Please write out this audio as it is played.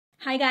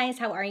Hi guys,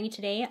 how are you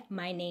today?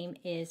 My name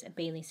is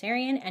Bailey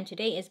Sarian and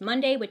today is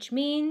Monday, which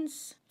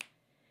means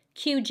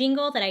cue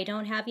jingle that I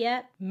don't have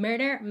yet.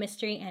 Murder,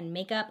 Mystery, and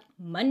Makeup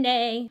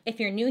Monday. If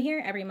you're new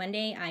here, every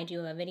Monday I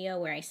do a video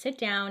where I sit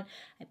down,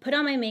 I put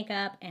on my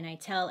makeup, and I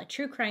tell a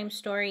true crime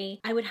story.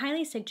 I would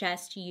highly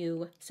suggest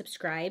you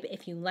subscribe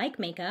if you like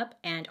makeup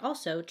and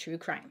also true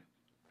crime.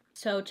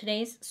 So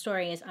today's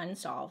story is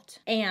unsolved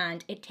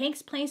and it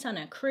takes place on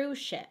a cruise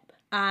ship.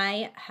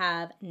 I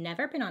have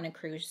never been on a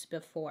cruise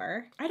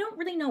before. I don't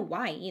really know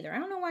why either. I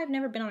don't know why I've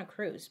never been on a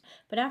cruise.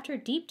 But after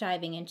deep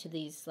diving into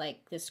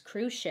this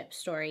cruise ship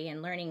story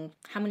and learning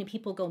how many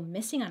people go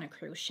missing on a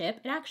cruise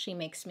ship, it actually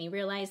makes me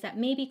realize that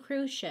maybe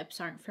cruise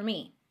ships aren't for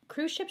me.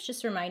 Cruise ships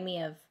just remind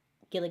me of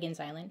Gilligan's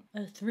Island.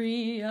 A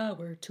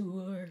 3-hour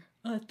tour.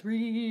 A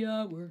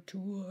 3-hour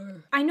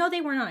tour. I know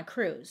they weren't on a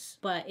cruise,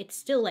 but it's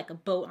still like a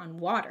boat on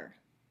water.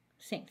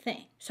 Same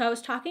thing. So I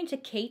was talking to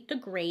Kate the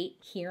Great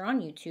here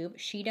on YouTube.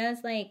 She does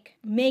like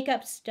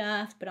makeup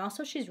stuff, but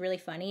also she's really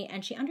funny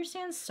and she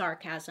understands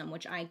sarcasm,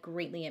 which I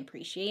greatly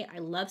appreciate. I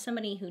love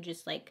somebody who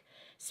just like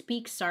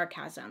speaks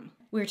sarcasm.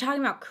 We were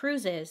talking about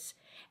cruises,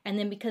 and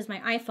then because my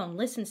iPhone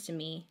listens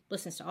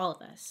to all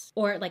of us,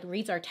 or like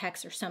reads our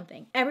texts or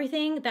something,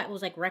 everything that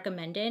was like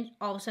recommended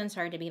all of a sudden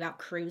started to be about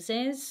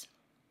cruises.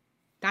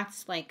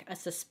 That's like a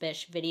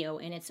suspicious video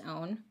in its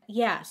own.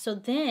 Yeah, so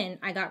then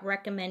I got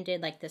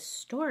recommended like this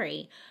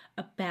story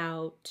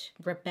about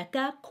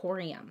Rebecca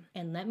Corium.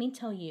 And let me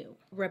tell you,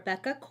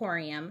 Rebecca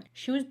Corium,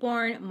 she was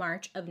born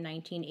March of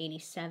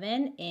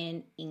 1987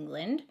 in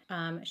England.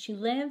 She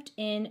lived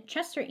in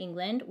Chester,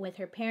 England with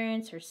her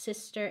parents, her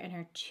sister, and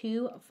her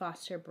 2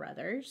 foster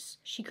brothers.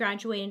 She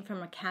graduated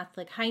from a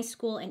Catholic high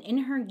school, and in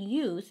her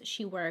youth,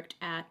 she worked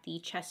at the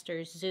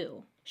Chester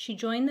Zoo. She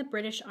joined the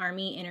British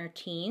Army in her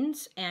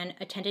teens and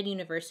attended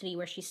university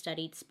where she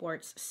studied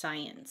sports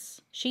science.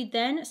 She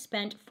then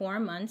spent 4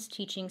 months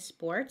teaching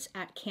sports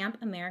at Camp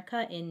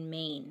America in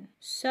Maine.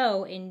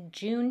 So in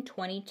June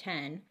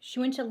 2010, she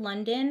went to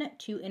London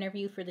to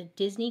interview for the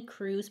Disney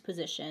cruise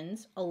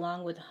positions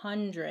along with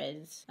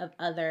hundreds of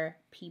other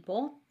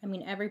people. I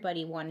mean,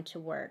 everybody wanted to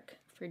work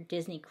for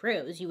Disney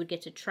Cruise. You would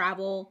get to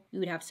travel, you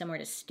would have somewhere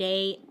to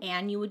stay,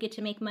 and you would get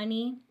to make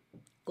money.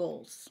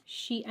 Goals.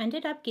 She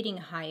ended up getting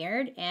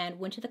hired and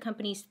went to the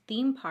company's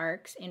theme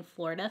parks in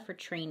Florida for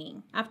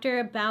training. After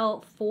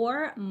about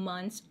 4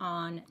 months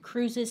on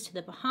cruises to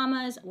the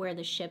Bahamas, where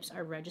the ships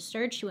are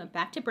registered, she went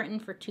back to Britain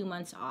for 2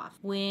 months off.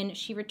 When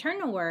she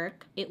returned to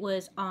work, it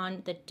was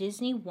on the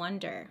Disney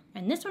Wonder,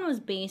 and this one was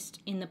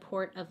based in the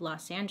port of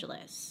Los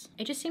Angeles.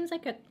 It just seems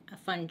like a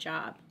fun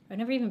job. I've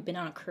never even been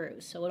on a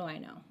cruise, so what do I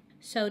know?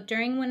 So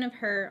during one of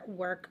her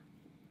work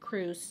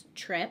cruise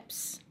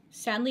trips,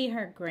 sadly,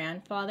 her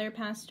grandfather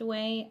passed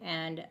away,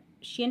 and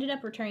she ended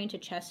up returning to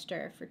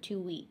Chester for 2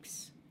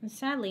 weeks. And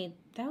sadly,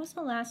 that was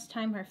the last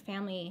time her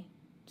family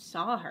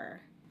saw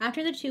her.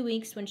 After the 2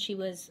 weeks when she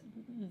was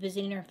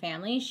visiting her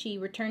family, she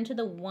returned to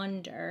the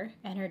Wonder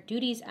and her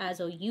duties as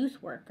a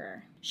youth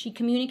worker. She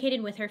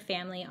communicated with her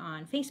family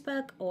on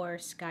Facebook or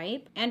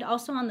Skype and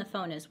also on the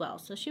phone as well.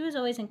 So she was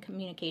always in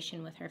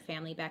communication with her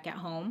family back at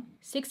home.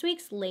 6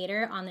 weeks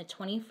later, on the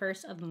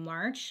 21st of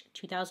March,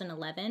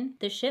 2011,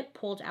 the ship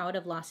pulled out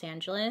of Los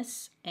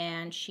Angeles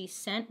and she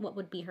sent what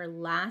would be her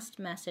last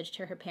message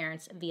to her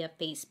parents via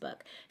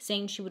Facebook,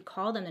 saying she would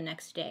call them the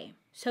next day.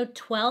 So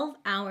 12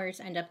 hours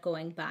end up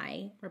going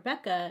by.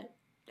 Rebecca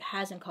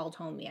hasn't called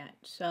home yet.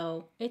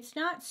 So it's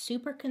not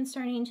super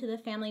concerning to the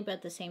family, but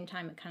at the same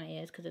time it kind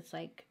of is, because it's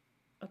like,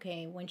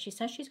 okay, when she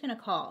says she's going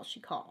to call,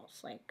 she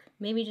calls. Like,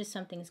 maybe just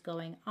something's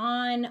going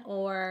on,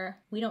 or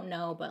we don't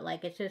know, but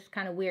like, it's just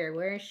kind of weird.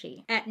 Where is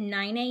she? At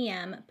 9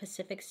 a.m.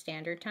 Pacific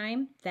Standard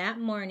Time that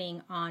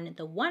morning on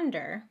the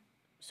Wonder,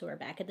 so we're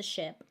back at the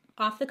ship,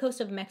 off the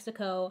coast of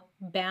Mexico,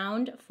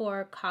 bound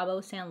for Cabo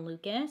San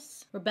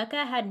Lucas,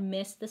 Rebecca had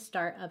missed the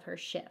start of her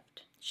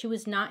shift. She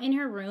was not in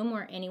her room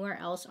or anywhere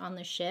else on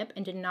the ship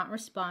and did not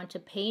respond to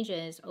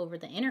pages over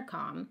the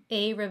intercom.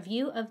 A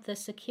review of the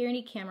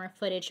security camera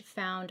footage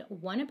found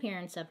one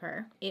appearance of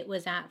her. It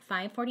was at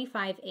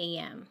 5:45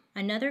 a.m.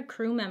 Another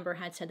crew member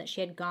had said that she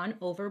had gone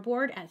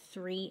overboard at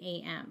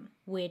 3 a.m.,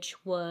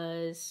 which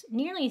was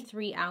nearly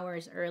 3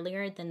 hours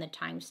earlier than the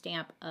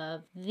timestamp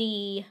of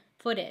the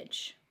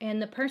footage.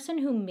 And the person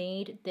who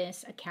made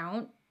this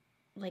account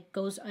like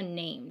goes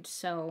unnamed,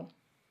 so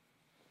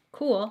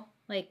cool.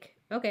 Like,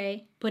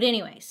 okay. But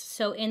anyways,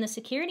 so in the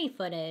security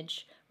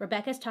footage,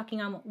 Rebecca's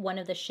talking on one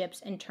of the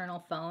ship's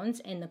internal phones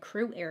in the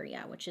crew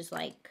area, which is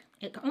like,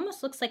 it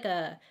almost looks like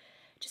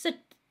just a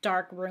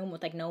dark room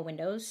with like no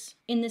windows.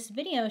 In this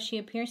video, she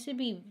appears to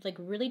be like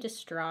really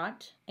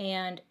distraught,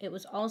 and it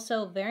was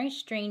also very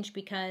strange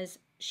because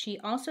she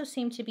also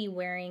seemed to be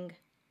wearing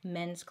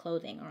men's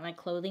clothing, or like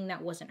clothing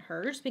that wasn't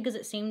hers, because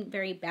it seemed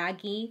very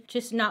baggy,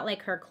 just not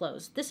like her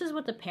clothes. This is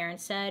what the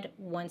parents said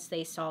once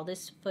they saw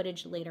this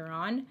footage later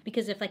on,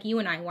 because if like you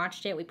and I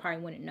watched it, we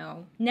probably wouldn't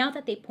know. Now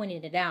that they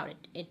pointed it out,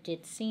 it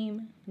did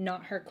seem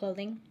not her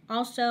clothing.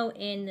 Also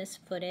in this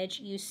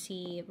footage, you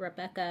see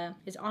Rebecca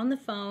is on the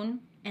phone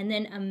And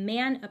then a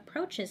man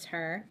approaches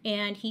her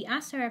and he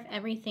asks her if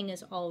everything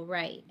is all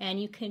right.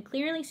 And you can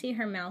clearly see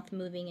her mouth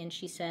moving and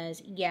she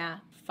says, yeah,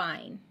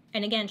 fine.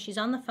 And again, she's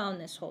on the phone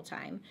this whole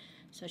time.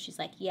 So she's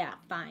like, yeah,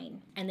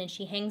 fine. And then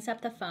she hangs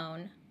up the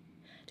phone.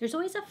 There's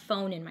always a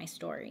phone in my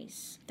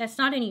stories. That's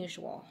not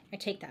unusual. I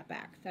take that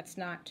back. That's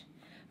not,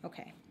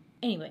 okay.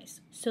 Anyways,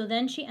 so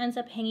then she ends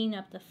up hanging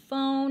up the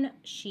phone,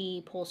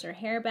 she pulls her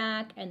hair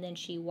back, and then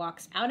she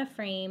walks out of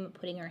frame,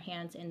 putting her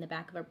hands in the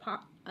back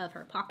of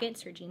her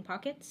pockets, her jean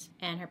pockets.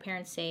 And her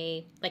parents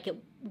say, like, it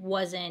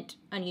wasn't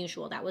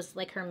unusual. That was,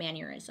 like, her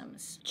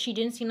mannerisms. She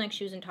didn't seem like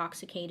she was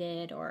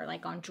intoxicated or,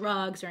 like, on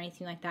drugs or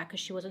anything like that because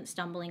she wasn't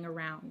stumbling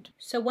around.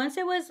 So once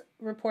it was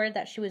reported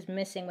that she was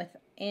missing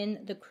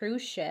within the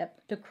cruise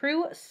ship, the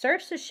crew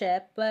searched the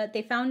ship, but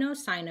they found no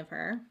sign of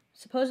her.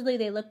 Supposedly,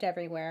 they looked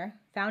everywhere,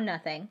 found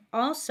nothing.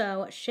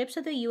 Also, ships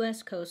of the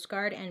U.S. Coast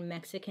Guard and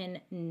Mexican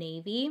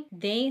Navy,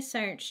 they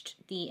searched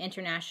the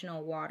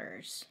international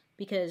waters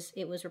because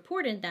it was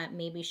reported that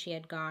maybe she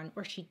had gone,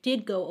 or she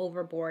did go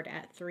overboard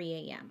at 3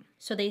 a.m.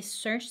 So they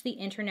searched the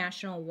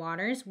international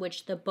waters,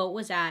 which the boat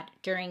was at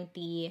during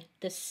the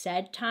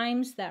said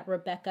times that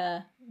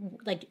Rebecca,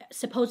 like,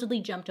 supposedly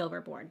jumped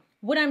overboard.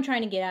 What I'm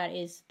trying to get at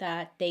is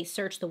that they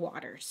searched the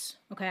waters,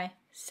 okay?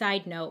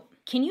 Side note,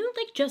 can you,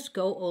 like, just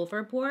go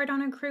overboard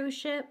on a cruise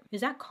ship?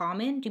 Is that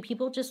common? Do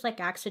people just, like,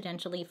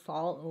 accidentally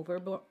fall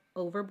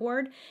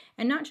overboard?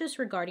 And not just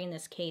regarding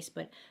this case,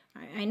 but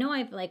I know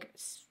I've, like,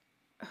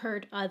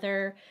 heard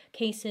other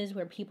cases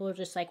where people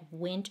just, like,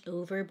 went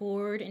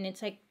overboard, and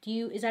it's like,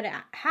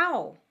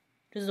 how?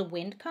 Does the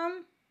wind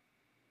come?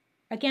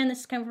 Again, this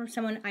is coming from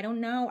someone, I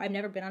don't know, I've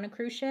never been on a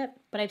cruise ship,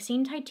 but I've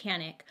seen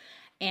Titanic,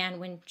 and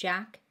when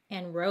Jack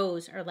and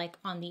Rose are, like,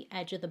 on the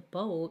edge of the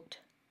boat,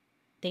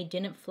 they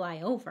didn't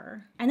fly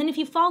over. And then if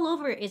you fall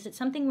over, is it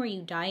something where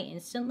you die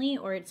instantly,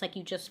 or it's like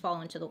you just fall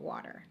into the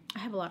water? I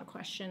have a lot of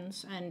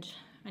questions, and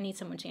I need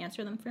someone to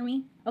answer them for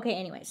me. Okay,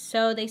 anyways,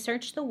 so they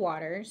search the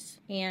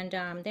waters, and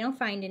they don't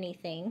find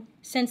anything.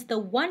 Since the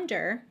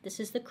Wonder, this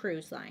is the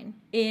cruise line,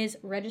 is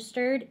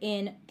registered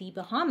in the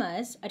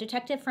Bahamas, a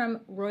detective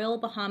from Royal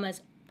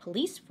Bahamas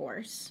Police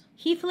Force,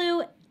 he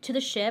flew to the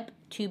ship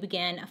to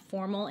begin a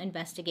formal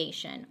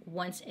investigation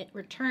once it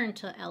returned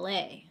to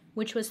LA,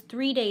 which was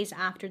 3 days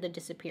after the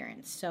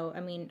disappearance. So, I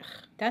mean,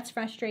 that's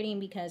frustrating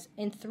because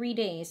in 3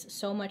 days,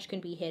 so much can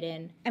be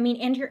hidden. I mean,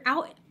 and you're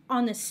out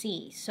on the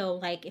sea. So,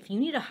 like, if you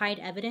need to hide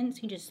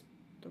evidence, you just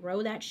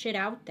throw that shit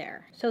out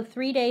there. So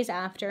 3 days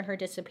after her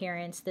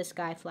disappearance, this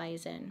guy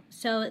flies in.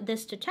 So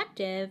this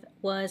detective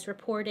was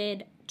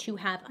reported to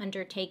have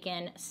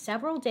undertaken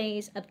several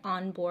days of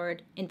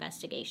onboard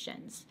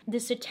investigations.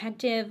 This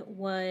detective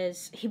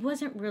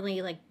wasn't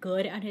really, like,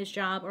 good at his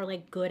job or,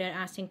 like, good at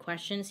asking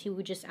questions. He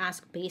would just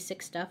ask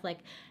basic stuff like,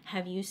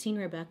 have you seen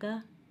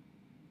Rebecca?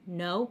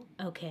 No?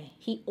 Okay.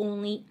 He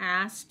only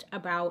asked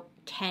about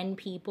 10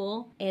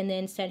 people and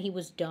then said he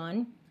was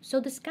done. So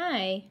this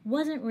guy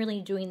wasn't really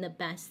doing the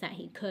best that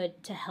he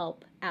could to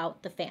help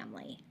out the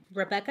family.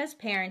 Rebecca's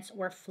parents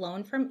were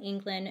flown from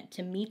England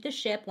to meet the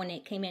ship when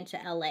it came into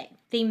LA.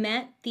 They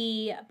met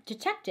the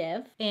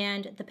detective,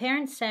 and the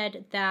parents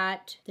said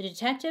that the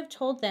detective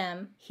told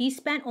them he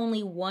spent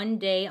only 1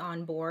 day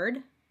on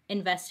board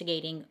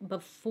investigating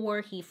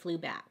before he flew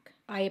back.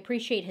 I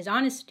appreciate his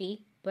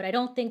honesty, but I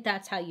don't think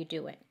that's how you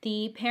do it.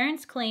 The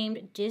parents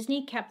claimed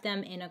Disney kept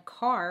them in a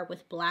car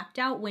with blacked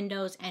out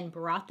windows and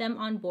brought them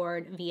on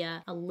board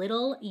via a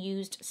little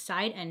used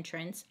side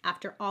entrance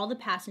after all the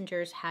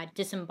passengers had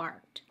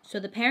disembarked. So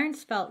the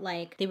parents felt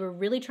like they were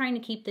really trying to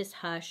keep this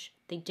hush.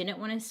 They didn't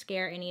want to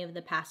scare any of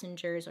the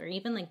passengers or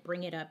even, like,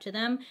 bring it up to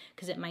them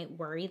because it might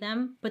worry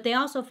them. But they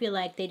also feel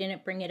like they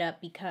didn't bring it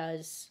up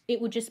because it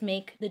would just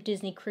make the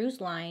Disney Cruise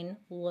Line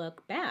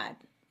look bad.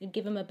 It'd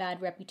give him a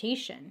bad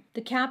reputation. The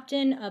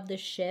captain of the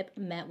ship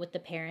met with the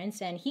parents,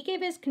 and he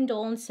gave his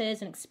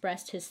condolences and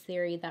expressed his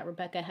theory that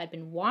Rebecca had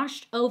been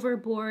washed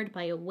overboard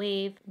by a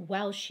wave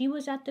while she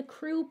was at the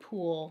crew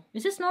pool.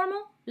 Is this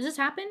normal? Does this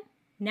happen?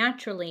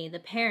 Naturally, the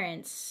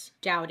parents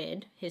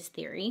doubted his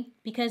theory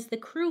because the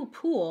crew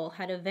pool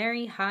had a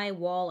very high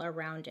wall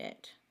around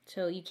it.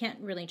 So you can't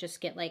really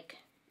just get, like,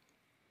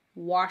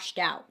 washed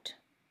out.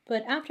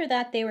 But after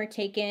that, they were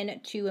taken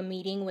to a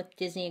meeting with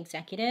Disney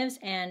executives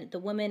and the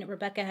woman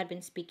Rebecca had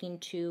been speaking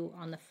to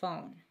on the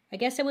phone. I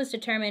guess it was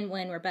determined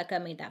when Rebecca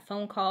made that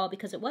phone call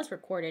because it was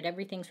recorded.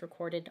 Everything's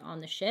recorded on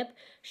the ship.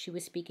 She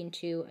was speaking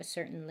to a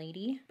certain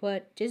lady.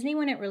 But Disney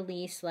wouldn't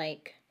release,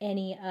 like,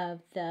 any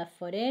of the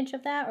footage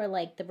of that or,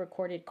 like, the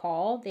recorded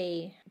call.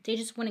 They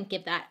just wouldn't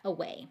give that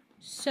away.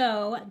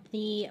 So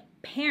the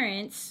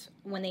parents,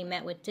 when they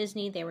met with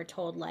Disney, they were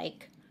told,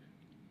 like,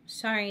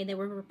 sorry, there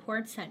were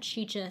reports that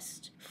she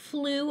just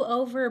flew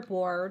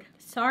overboard.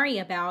 Sorry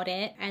about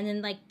it. And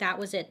then, like, that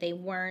was it.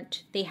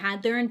 They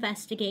had their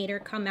investigator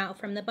come out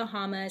from the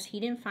Bahamas. He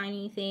didn't find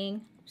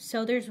anything.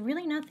 So there's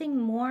really nothing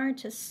more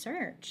to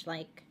search.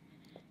 Like,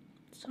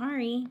 it's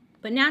Sorry.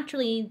 But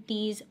naturally,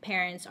 these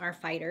parents are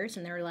fighters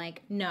and they're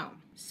like, no,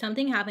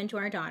 something happened to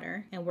our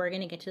daughter and we're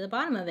going to get to the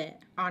bottom of it.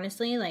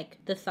 Honestly, like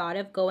the thought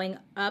of going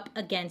up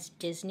against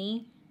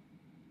Disney,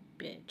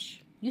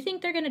 bitch. You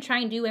think they're going to try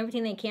and do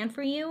everything they can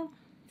for you?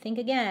 Think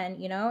again,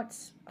 you know,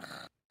 it's... Ugh.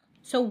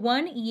 So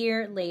 1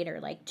 year later,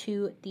 like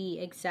to the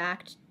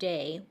exact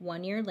day,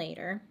 1 year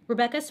later,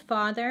 Rebecca's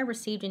father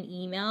received an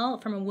email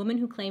from a woman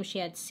who claimed she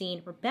had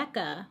seen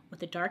Rebecca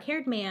with a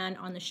dark-haired man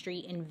on the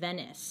street in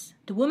Venice.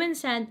 The woman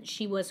said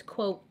she was,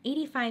 quote,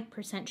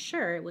 85%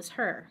 sure it was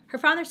her. Her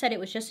father said it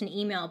was just an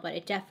email, but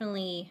it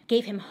definitely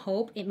gave him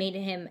hope. It made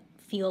him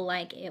feel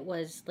like it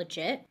was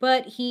legit.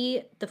 But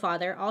he, the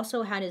father,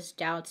 also had his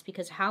doubts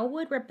because how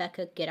would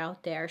Rebecca get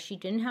out there? She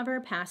didn't have her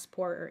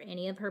passport or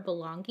any of her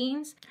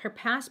belongings. Her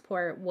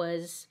passport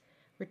was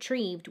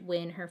retrieved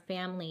when her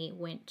family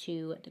went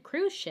to the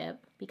cruise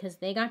ship because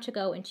they got to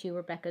go into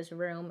Rebecca's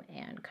room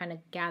and kind of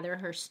gather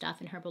her stuff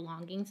and her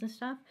belongings and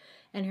stuff.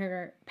 And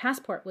her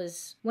passport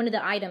was one of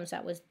the items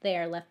that was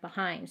there left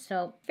behind.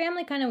 So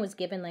family kind of was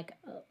given like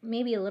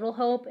maybe a little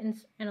hope and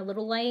a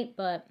little light.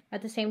 But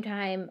at the same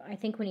time, I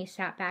think when he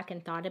sat back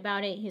and thought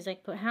about it, he's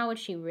like, but how would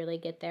she really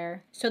get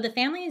there? So the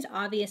family is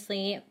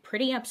obviously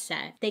pretty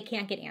upset. They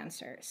can't get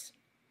answers.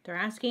 They're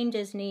asking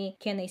Disney,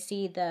 can they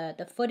see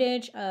the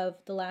footage of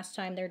the last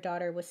time their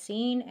daughter was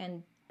seen?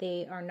 And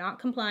they are not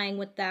complying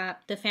with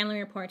that. The family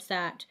reports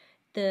that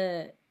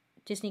the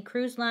Disney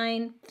Cruise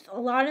Line, a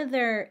lot of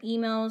their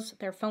emails,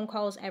 their phone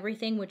calls,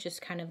 everything would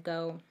just kind of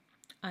go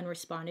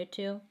unresponded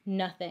to.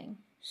 Nothing.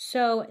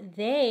 So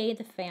they,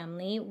 the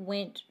family,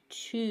 went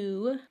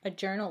to a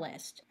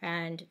journalist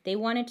and they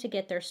wanted to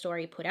get their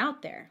story put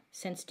out there.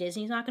 Since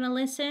Disney's not going to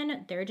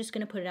listen, they're just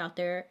going to put it out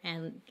there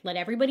and let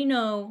everybody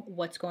know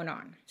what's going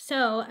on.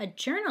 So a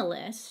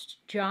journalist,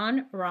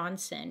 John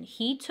Ronson,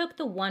 he took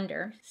the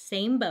Wonder,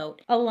 same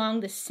boat,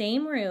 along the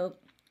same route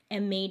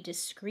and made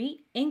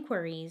discreet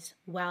inquiries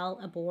while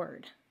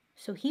aboard.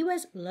 So he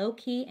was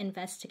low-key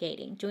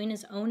investigating, doing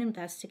his own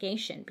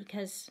investigation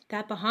because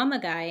that Bahama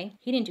guy,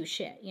 he didn't do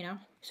shit, you know?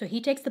 So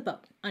he takes the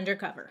boat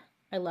undercover.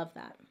 I love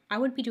that. I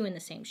would be doing the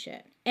same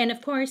shit. And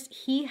of course,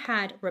 he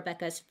had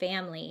Rebecca's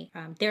family,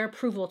 their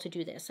approval to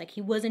do this. Like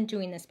he wasn't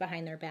doing this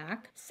behind their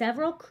back.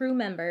 Several crew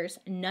members,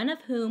 none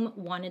of whom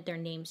wanted their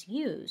names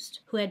used,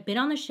 who had been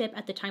on the ship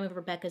at the time of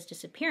Rebecca's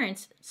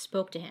disappearance,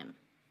 spoke to him.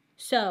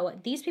 So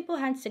these people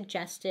had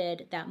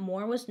suggested that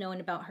more was known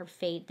about her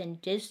fate than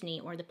Disney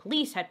or the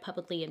police had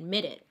publicly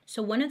admitted.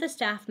 So one of the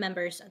staff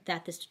members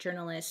that this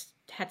journalist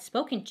had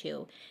spoken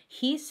to,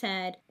 he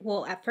said,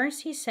 well, at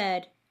first he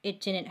said it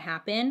didn't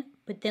happen,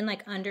 but then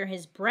like under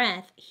his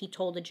breath, he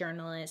told the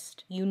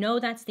journalist, you know,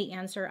 that's the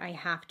answer I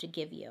have to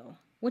give you,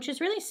 which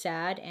is really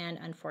sad and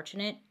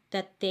unfortunate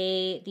that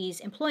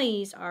these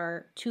employees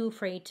are too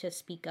afraid to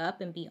speak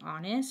up and be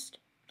honest.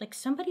 Like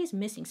somebody's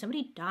missing,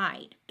 somebody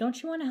died.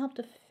 Don't you want to help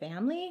the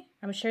family?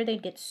 I'm sure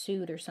they'd get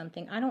sued or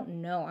something. I don't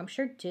know. I'm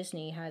sure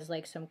Disney has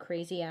like some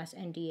crazy ass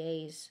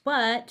NDAs.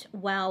 But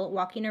while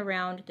walking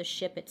around the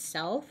ship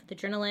itself, the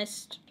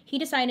journalist, he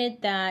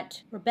decided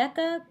that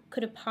Rebecca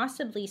could have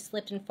possibly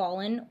slipped and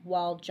fallen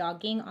while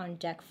jogging on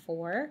deck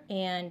 4.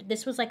 And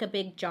this was like a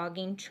big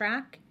jogging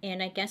track.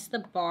 And I guess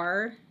the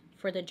bar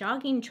for the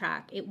jogging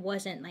track, it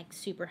wasn't like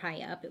super high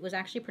up. It was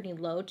actually pretty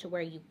low to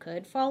where you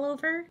could fall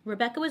over.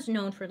 Rebecca was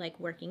known for like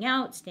working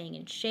out, staying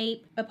in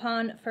shape.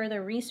 Upon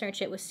further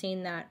research, it was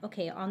seen that,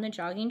 okay, on the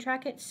jogging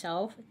track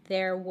itself,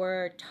 there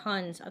were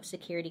tons of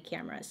security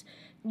cameras.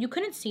 You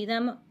couldn't see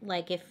them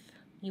like if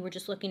you were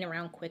just looking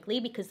around quickly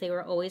because they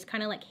were always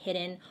kind of like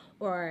hidden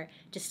or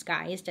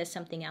disguised as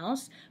something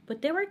else.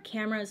 But there were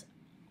cameras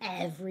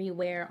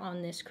everywhere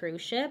on this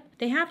cruise ship.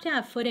 They have to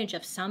have footage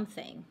of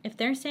something. If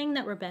they're saying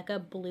that Rebecca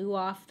blew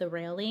off the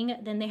railing,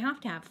 then they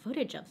have to have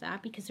footage of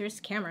that because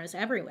there's cameras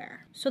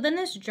everywhere. So then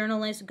this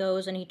journalist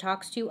goes and he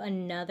talks to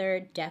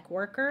another deck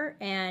worker,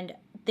 and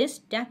this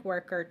deck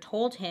worker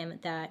told him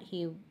that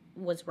he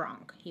was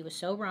wrong. He was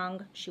so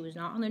wrong. She was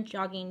not on the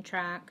jogging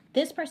track.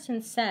 This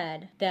person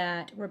said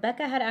that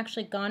Rebecca had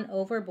actually gone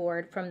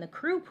overboard from the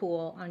crew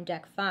pool on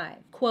deck 5.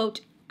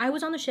 Quote, I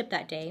was on the ship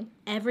that day.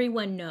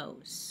 Everyone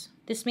knows.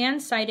 This man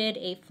cited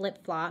a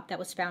flip-flop that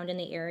was found in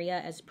the area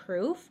as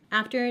proof.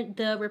 After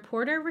the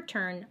reporter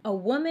returned, a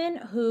woman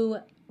who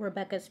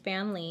Rebecca's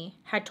family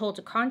had told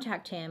to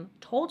contact him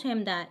told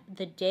him that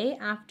the day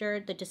after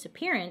the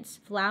disappearance,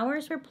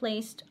 flowers were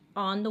placed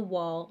on the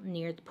wall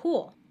near the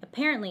pool,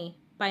 apparently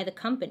by the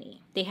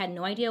company. They had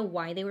no idea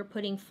why they were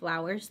putting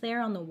flowers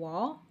there on the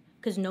wall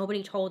because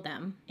nobody told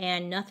them,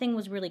 and nothing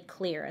was really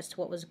clear as to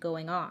what was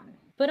going on.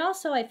 But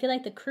also, I feel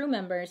like the crew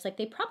members, like,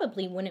 they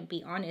probably wouldn't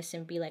be honest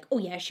and be like, oh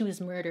yeah, she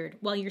was murdered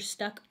while you're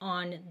stuck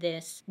on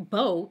this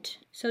boat.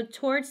 So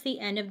towards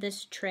the end of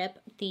this trip,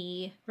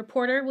 the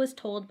reporter was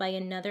told by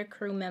another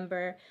crew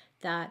member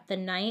that the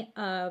night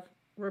of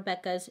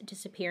Rebecca's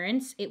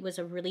disappearance, it was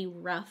a really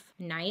rough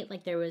night.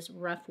 Like, there was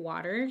rough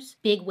waters,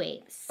 big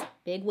waves.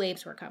 Big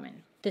waves were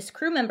coming. This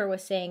crew member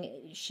was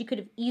saying she could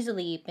have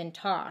easily been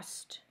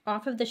tossed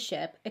off of the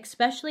ship,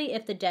 especially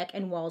if the deck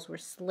and walls were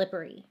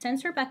slippery.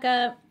 Since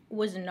Rebecca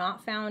was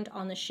not found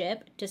on the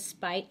ship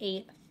despite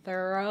a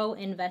thorough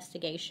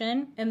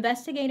investigation.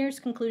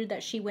 Investigators concluded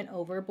that she went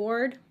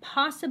overboard,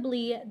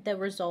 possibly the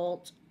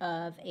result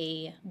of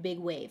a big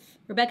wave.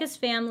 Rebecca's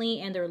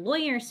family and their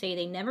lawyers say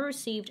they never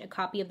received a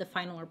copy of the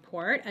final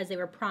report as they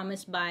were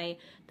promised by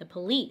the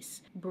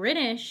police.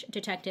 British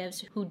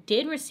detectives who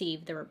did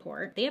receive the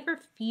report, they have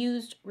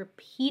refused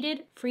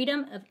repeated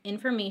Freedom of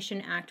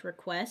Information Act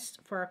requests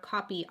for a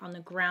copy on the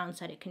grounds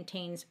that it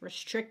contains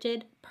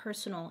restricted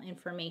personal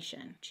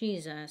information.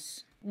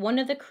 Jesus. One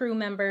of the crew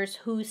members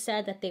who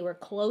said that they were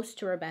close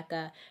to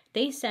Rebecca,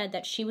 they said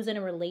that she was in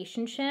a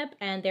relationship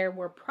and there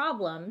were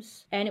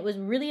problems and it was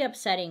really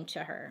upsetting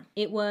to her.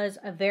 It was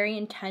a very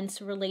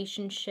intense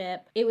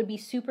relationship. It would be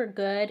super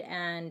good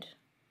and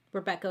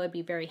Rebecca would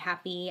be very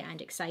happy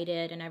and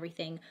excited and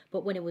everything.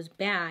 But when it was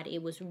bad,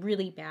 it was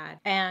really bad.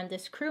 And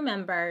this crew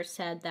member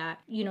said that,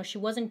 she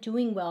wasn't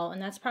doing well. And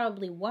that's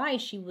probably why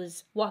she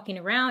was walking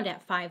around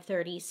at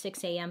 5:30,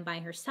 6 a.m.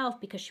 by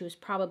herself, because she was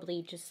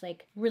probably just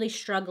like really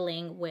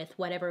struggling with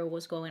whatever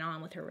was going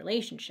on with her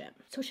relationship.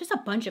 So it's just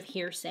a bunch of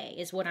hearsay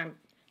is what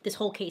this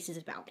whole case is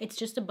about. It's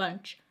just a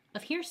bunch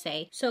of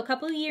hearsay. So a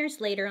couple of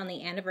years later, on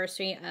the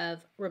anniversary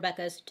of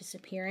Rebecca's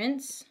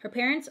disappearance, her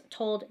parents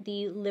told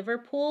the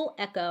Liverpool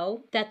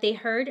Echo that they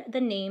heard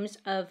the names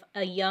of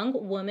a young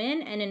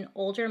woman and an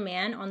older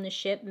man on the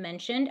ship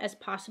mentioned as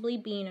possibly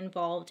being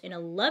involved in a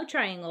love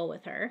triangle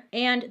with her,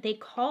 and they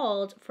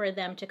called for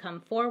them to come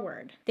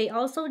forward. They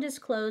also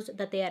disclosed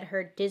that they had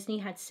heard Disney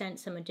had sent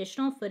some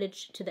additional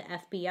footage to the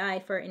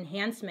FBI for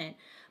enhancement,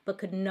 but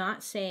could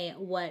not say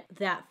what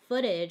that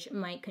footage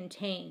might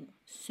contain.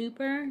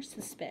 Super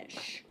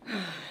suspicious.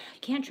 I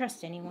can't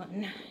trust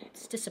anyone.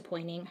 It's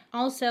disappointing.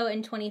 Also,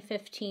 in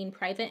 2015,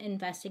 private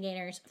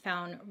investigators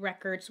found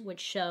records which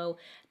show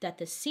that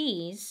the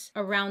seas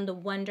around the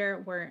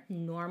Wonder were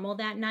normal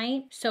that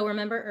night. So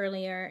remember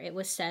earlier it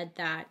was said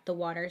that the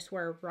waters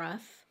were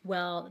rough?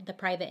 Well, the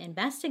private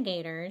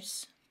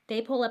investigators,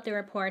 they pull up the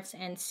reports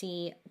and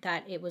see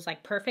that it was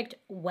like perfect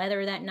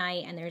weather that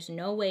night and there's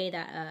no way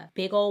that a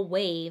big old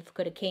wave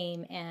could have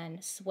came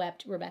and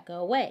swept Rebecca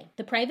away.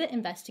 The private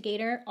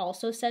investigator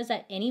also says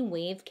that any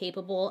wave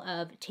capable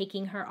of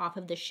taking her off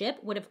of the ship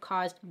would have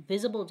caused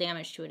visible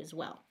damage to it as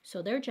well.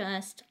 So they're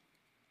just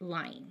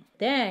lying.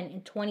 Then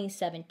in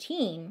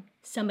 2017,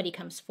 somebody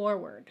comes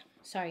forward.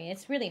 Sorry,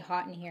 it's really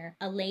hot in here.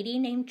 A lady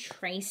named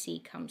Tracy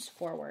comes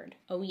forward.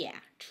 Oh yeah,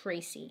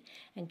 Tracy.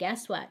 And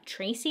guess what?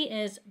 Tracy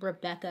is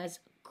Rebecca's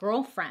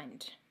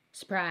girlfriend.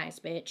 Surprise,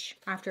 bitch.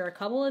 After a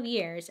couple of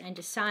years, and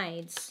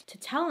decides to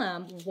tell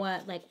him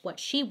what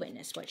she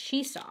witnessed, what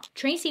she saw.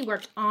 Tracy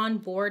worked on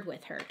board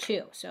with her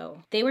too,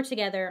 so they were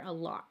together a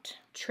lot.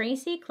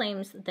 Tracy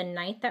claims the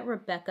night that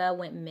Rebecca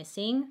went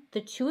missing,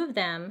 the two of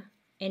them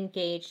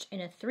engaged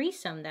in a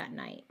threesome that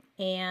night.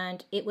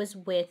 And it was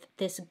with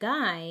this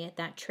guy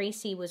that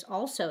Tracy was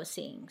also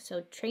seeing.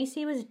 So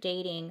Tracy was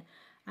dating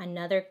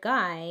another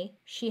guy.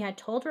 She had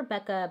told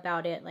Rebecca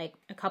about it like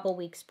a couple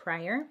weeks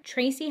prior.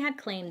 Tracy had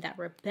claimed that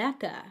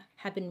Rebecca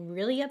had been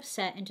really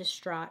upset and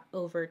distraught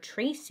over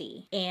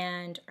Tracy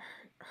and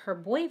her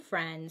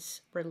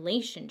boyfriend's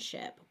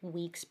relationship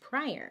weeks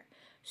prior.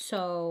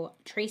 So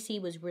Tracy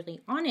was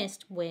really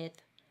honest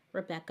with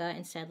Rebecca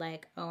and said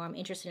like, oh, I'm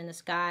interested in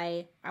this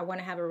guy. I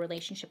want to have a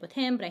relationship with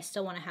him, but I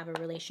still want to have a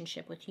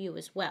relationship with you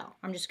as well.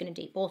 I'm just going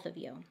to date both of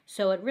you.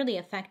 So it really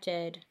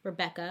affected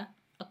Rebecca,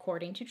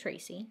 according to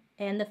Tracy.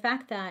 And the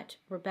fact that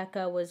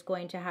Rebecca was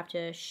going to have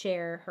to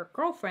share her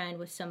girlfriend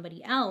with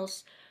somebody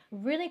else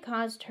really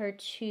caused her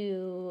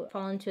to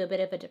fall into a bit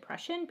of a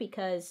depression,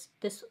 because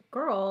this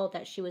girl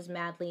that she was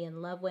madly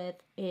in love with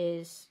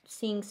is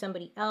seeing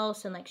somebody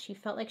else, and like she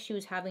felt like she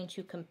was having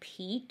to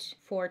compete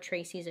for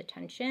Tracy's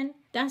attention.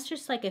 That's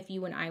just like if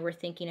you and I were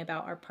thinking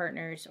about our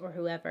partners or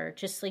whoever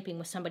just sleeping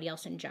with somebody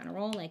else in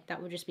general, like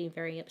that would just be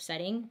very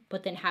upsetting,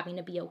 but then having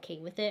to be okay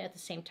with it at the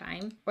same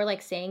time, or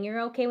like saying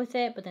you're okay with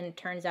it but then it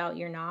turns out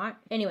you're not.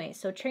 Anyway,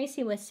 so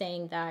Tracy was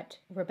saying that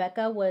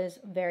Rebecca was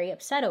very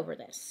upset over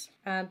this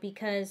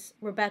because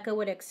Rebecca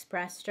would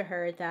express to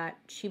her that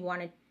she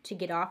wanted to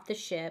get off the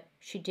ship.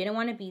 She didn't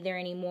want to be there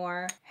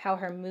anymore, how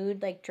her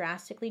mood like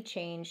drastically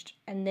changed.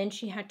 And then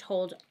she had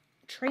told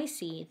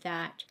Tracy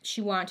that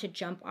she wanted to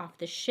jump off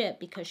the ship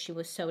because she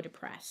was so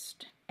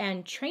depressed.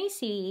 And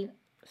Tracy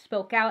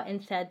spoke out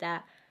and said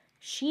that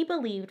she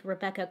believed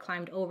Rebecca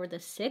climbed over the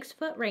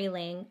 6-foot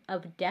railing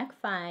of deck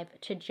 5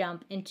 to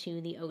jump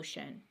into the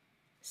ocean.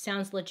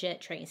 Sounds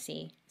legit,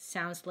 Tracy.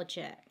 Sounds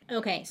legit.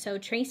 Okay, so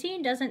Tracy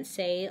doesn't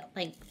say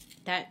like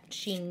that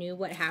she knew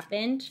what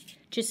happened,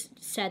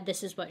 just said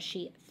this is what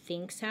she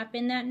thinks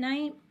happened that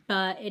night.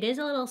 But it is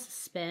a little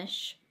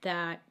suspicious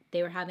that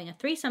they were having a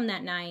threesome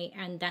that night,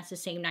 and that's the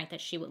same night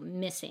that she went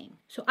missing.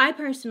 So I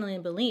personally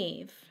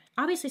believe,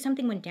 obviously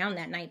something went down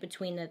that night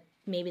between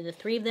maybe the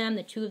three of them,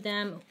 the two of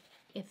them.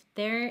 If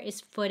there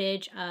is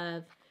footage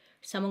of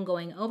someone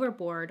going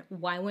overboard,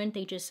 why wouldn't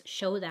they just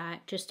show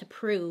that just to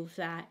prove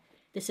that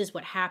this is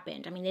what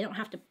happened? I mean, they don't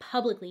have to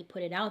publicly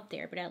put it out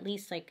there, but at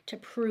least like to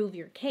prove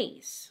your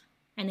case.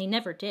 And they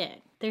never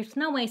did. There's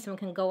no way someone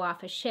can go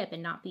off a ship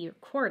and not be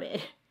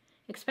recorded,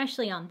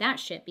 especially on that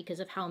ship because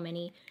of how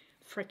many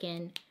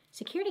freaking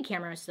security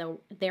cameras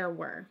there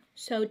were.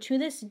 So to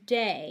this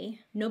day,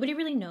 nobody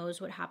really knows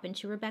what happened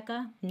to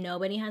Rebecca.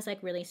 Nobody has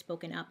like really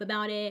spoken up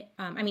about it.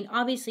 I mean,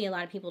 obviously a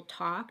lot of people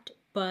talked,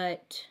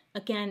 but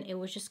again, it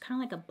was just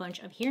kind of like a bunch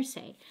of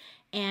hearsay.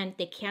 And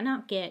they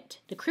cannot get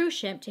the cruise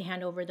ship to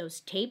hand over those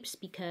tapes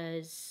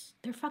because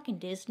they're fucking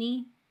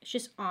Disney. It's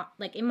just,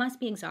 like, it must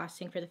be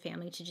exhausting for the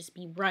family to just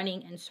be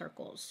running in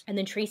circles. And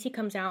then Tracy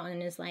comes out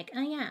and is like, oh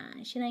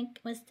yeah, she,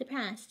 like, was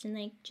depressed and,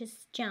 like,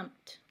 just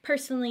jumped.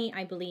 Personally,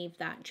 I believe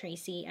that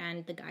Tracy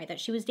and the guy that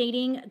she was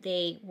dating,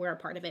 they were a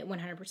part of it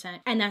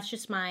 100%. And that's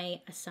just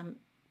my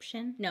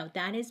assumption. No,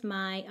 that is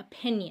my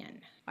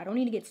opinion. I don't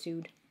need to get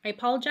sued. I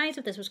apologize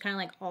if this was kind of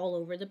like all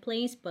over the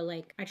place, but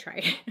like I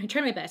tried. I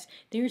tried my best.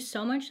 There's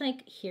so much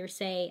like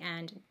hearsay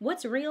and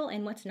what's real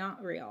and what's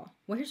not real.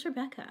 Where's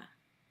Rebecca?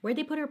 Where'd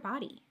they put her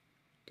body?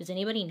 Does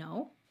anybody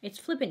know? It's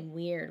flippin'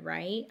 weird,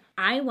 right?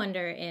 I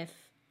wonder if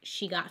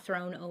she got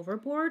thrown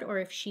overboard or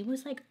if she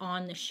was like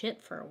on the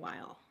ship for a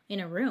while in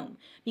a room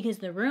because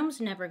the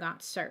rooms never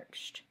got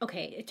searched.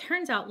 Okay, it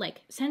turns out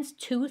like since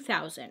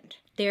 2000,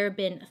 there have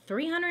been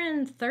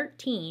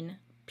 313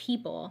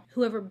 people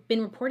who have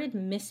been reported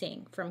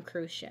missing from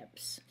cruise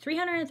ships.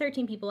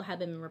 313 people have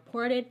been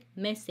reported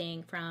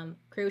missing from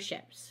cruise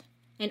ships.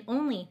 And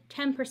only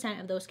 10%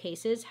 of those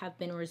cases have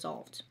been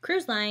resolved.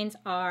 Cruise lines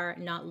are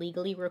not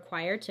legally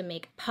required to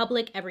make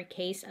public every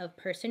case of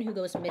person who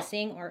goes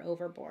missing or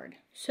overboard.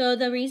 So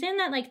the reason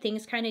that like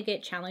things kind of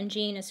get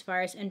challenging as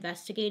far as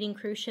investigating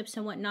cruise ships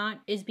and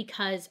whatnot is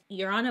because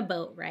you're on a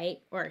boat,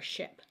 right? Or a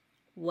ship,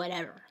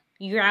 whatever.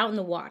 You're out in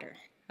the water,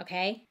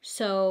 okay?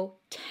 So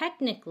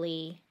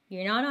technically,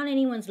 you're not on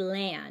anyone's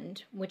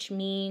land, which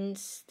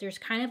means there's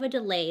kind of a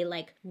delay,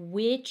 like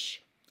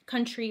which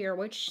country or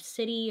which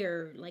city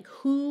or like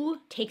who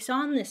takes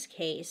on this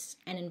case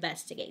and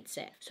investigates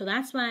it. So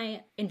that's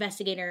why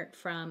investigator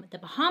from the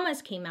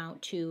Bahamas came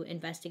out to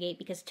investigate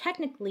because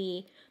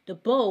technically the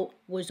boat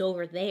was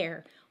over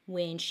there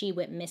when she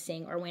went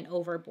missing or went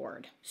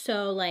overboard.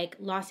 So like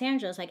Los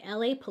Angeles, like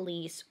LA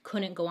police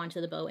couldn't go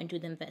onto the boat and do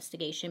the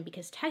investigation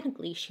because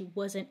technically she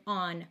wasn't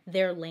on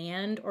their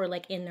land or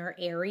like in their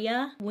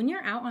area. When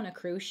you're out on a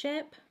cruise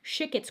ship,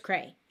 shit gets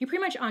cray. You're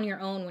pretty much on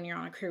your own when you're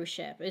on a cruise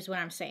ship is what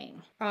I'm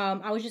saying.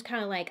 I was just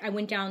kind of like, I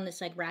went down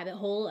this like rabbit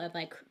hole of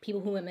like people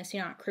who went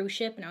missing on a cruise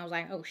ship and I was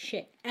like, oh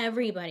shit,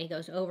 everybody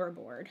goes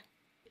overboard.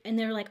 And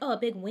they're like, oh, a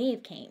big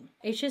wave came.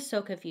 It's just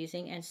so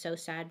confusing and so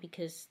sad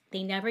because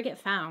they never get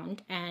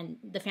found and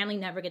the family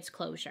never gets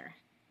closure.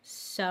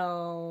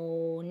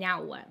 So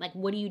now what? Like,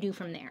 what do you do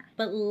from there?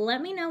 But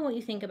let me know what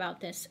you think about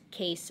this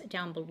case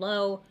down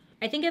below.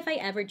 I think if I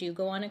ever do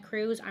go on a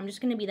cruise, I'm just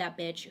going to be that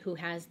bitch who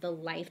has the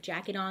life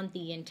jacket on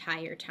the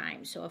entire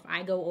time. So if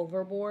I go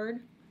overboard,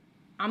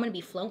 I'm going to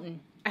be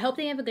floating. I hope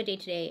they have a good day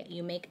today.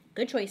 You make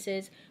good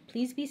choices.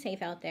 Please be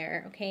safe out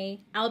there,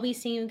 okay? I'll be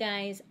seeing you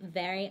guys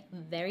very,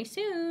 very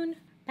soon.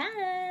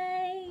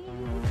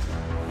 Bye!